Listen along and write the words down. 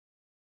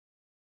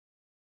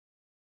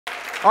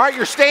All right,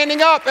 you're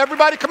standing up.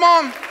 Everybody, come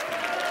on.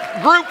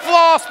 Group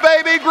floss,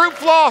 baby, group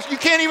floss. You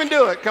can't even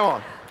do it. Come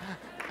on.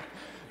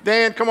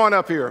 Dan, come on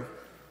up here.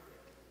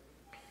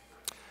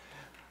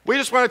 We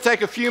just want to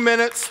take a few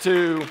minutes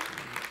to,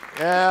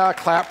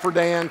 clap for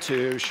Dan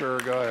too. Sure,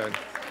 go ahead.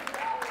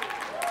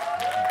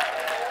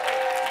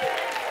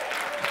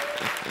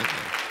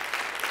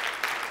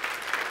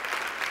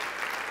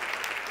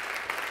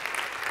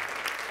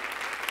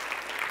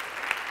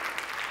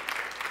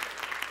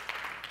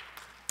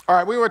 All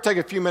right, we want to take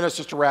a few minutes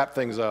just to wrap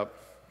things up,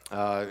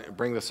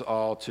 bring this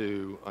all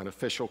to an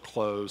official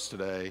close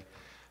today.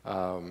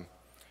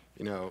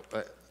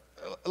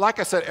 Like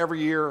I said,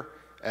 every year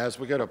as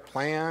we go to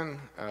plan,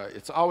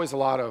 it's always a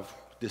lot of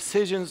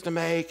decisions to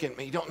make, and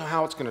you don't know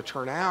how it's going to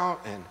turn out,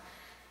 and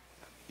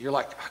you're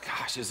like, oh,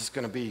 gosh, is this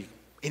going to be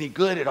any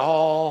good at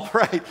all,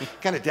 right? You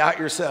kind of doubt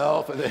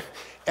yourself, and then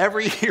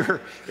every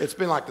year it's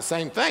been like the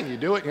same thing. You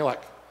do it, and you're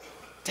like,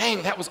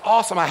 dang, that was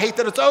awesome. I hate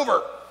that it's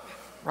over,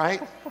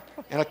 right?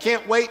 And I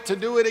can't wait to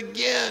do it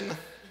again.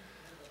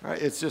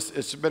 Right?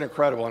 It's been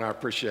incredible, and I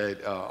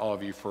appreciate all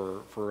of you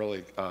for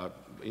really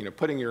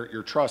putting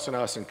your trust in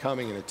us and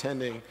coming and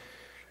attending.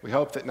 We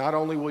hope that not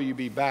only will you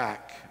be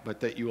back, but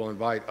that you will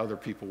invite other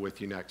people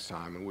with you next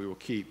time, and we will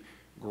keep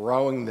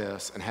growing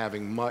this and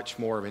having much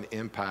more of an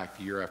impact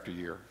year after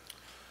year.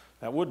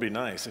 That would be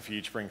nice if you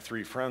each bring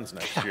 3 friends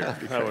next year.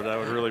 that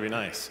would really be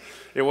nice.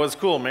 It was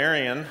cool.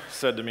 Marion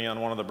said to me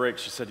on one of the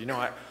breaks, she said,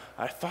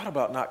 I thought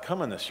about not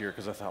coming this year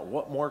because I thought,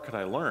 what more could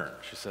I learn?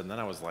 She said, and then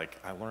I was like,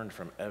 I learned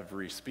from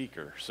every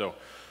speaker. So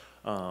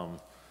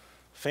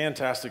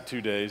fantastic 2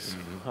 days.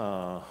 Mm-hmm.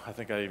 I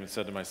think I even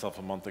said to myself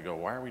a month ago,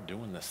 why are we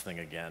doing this thing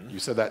again? You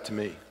said that to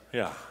me.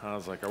 Yeah, I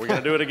was like, are we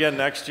going to do it again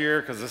next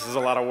year? Because this is a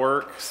lot of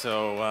work.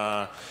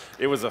 So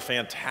it was a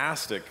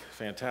fantastic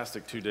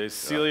 2 days.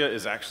 Yeah. Celia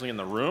is actually in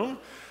the room,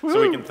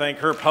 so we can thank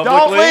her publicly.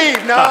 Don't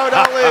leave. No,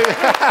 don't leave.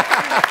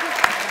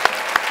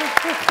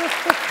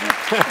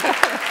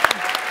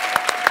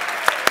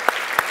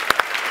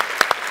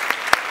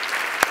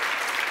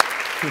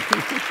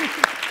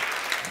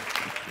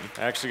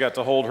 I actually got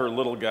to hold her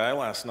little guy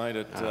last night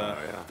at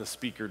the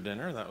speaker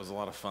dinner. That was a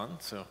lot of fun.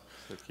 So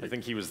I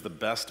think he was the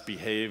best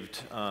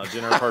behaved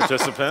dinner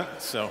participant.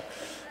 So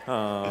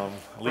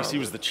at least he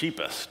was the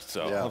cheapest.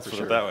 So let's put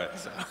it that way.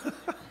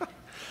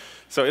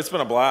 So it's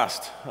been a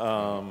blast.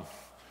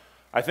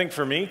 I think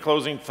for me,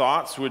 closing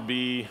thoughts would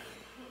be,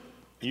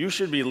 you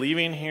should be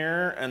leaving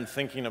here and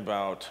thinking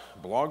about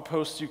blog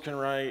posts you can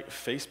write,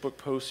 Facebook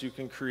posts you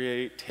can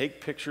create,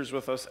 take pictures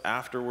with us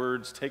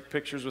afterwards, take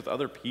pictures with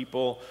other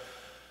people.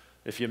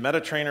 If you met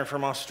a trainer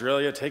from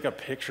Australia, take a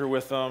picture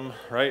with them,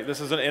 right? This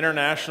is an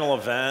international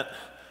event.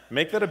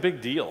 Make that a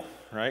big deal,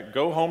 right?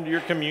 Go home to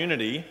your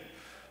community,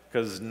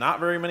 because not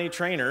very many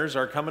trainers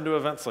are coming to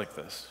events like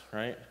this,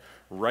 right?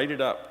 Write it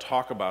up,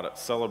 talk about it,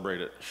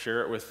 celebrate it,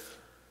 share it with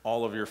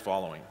all of your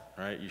following,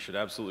 right? You should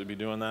absolutely be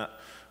doing that.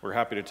 We're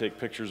happy to take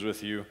pictures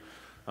with you,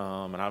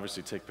 and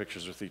obviously take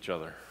pictures with each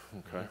other,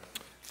 okay?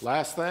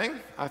 Last thing,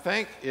 I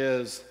think,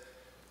 is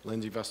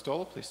Lindsay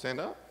Vestola. Please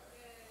stand up.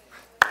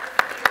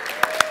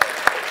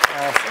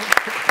 Awesome.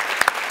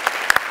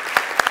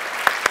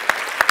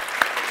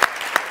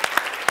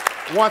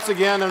 Once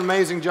again, an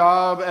amazing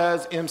job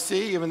as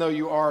MC, even though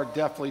you are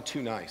definitely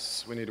too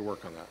nice. We need to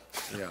work on that.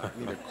 Yeah,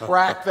 we need to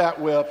crack that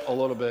whip a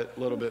little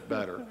bit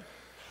better.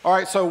 All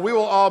right, so we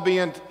will all be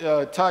in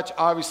touch,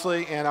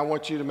 obviously, and I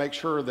want you to make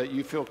sure that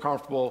you feel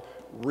comfortable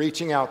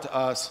reaching out to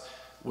us.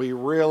 We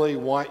really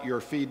want your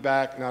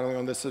feedback, not only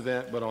on this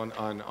event, but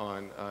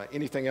on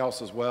anything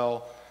else as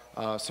well.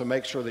 So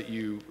make sure that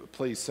you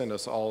please send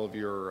us all of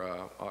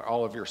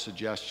your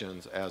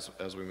suggestions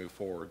as we move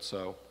forward.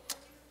 So,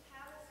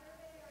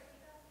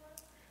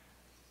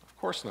 of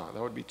course not.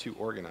 That would be too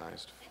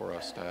organized for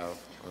us to have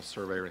a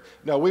survey.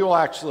 No, we will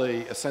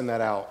actually send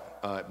that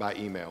out by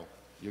email.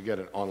 You'll get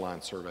an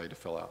online survey to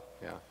fill out,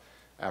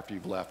 after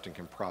you've left and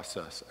can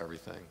process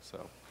everything.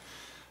 So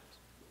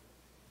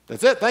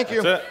that's it. Thank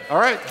you. That's it. All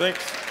right.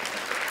 Thanks.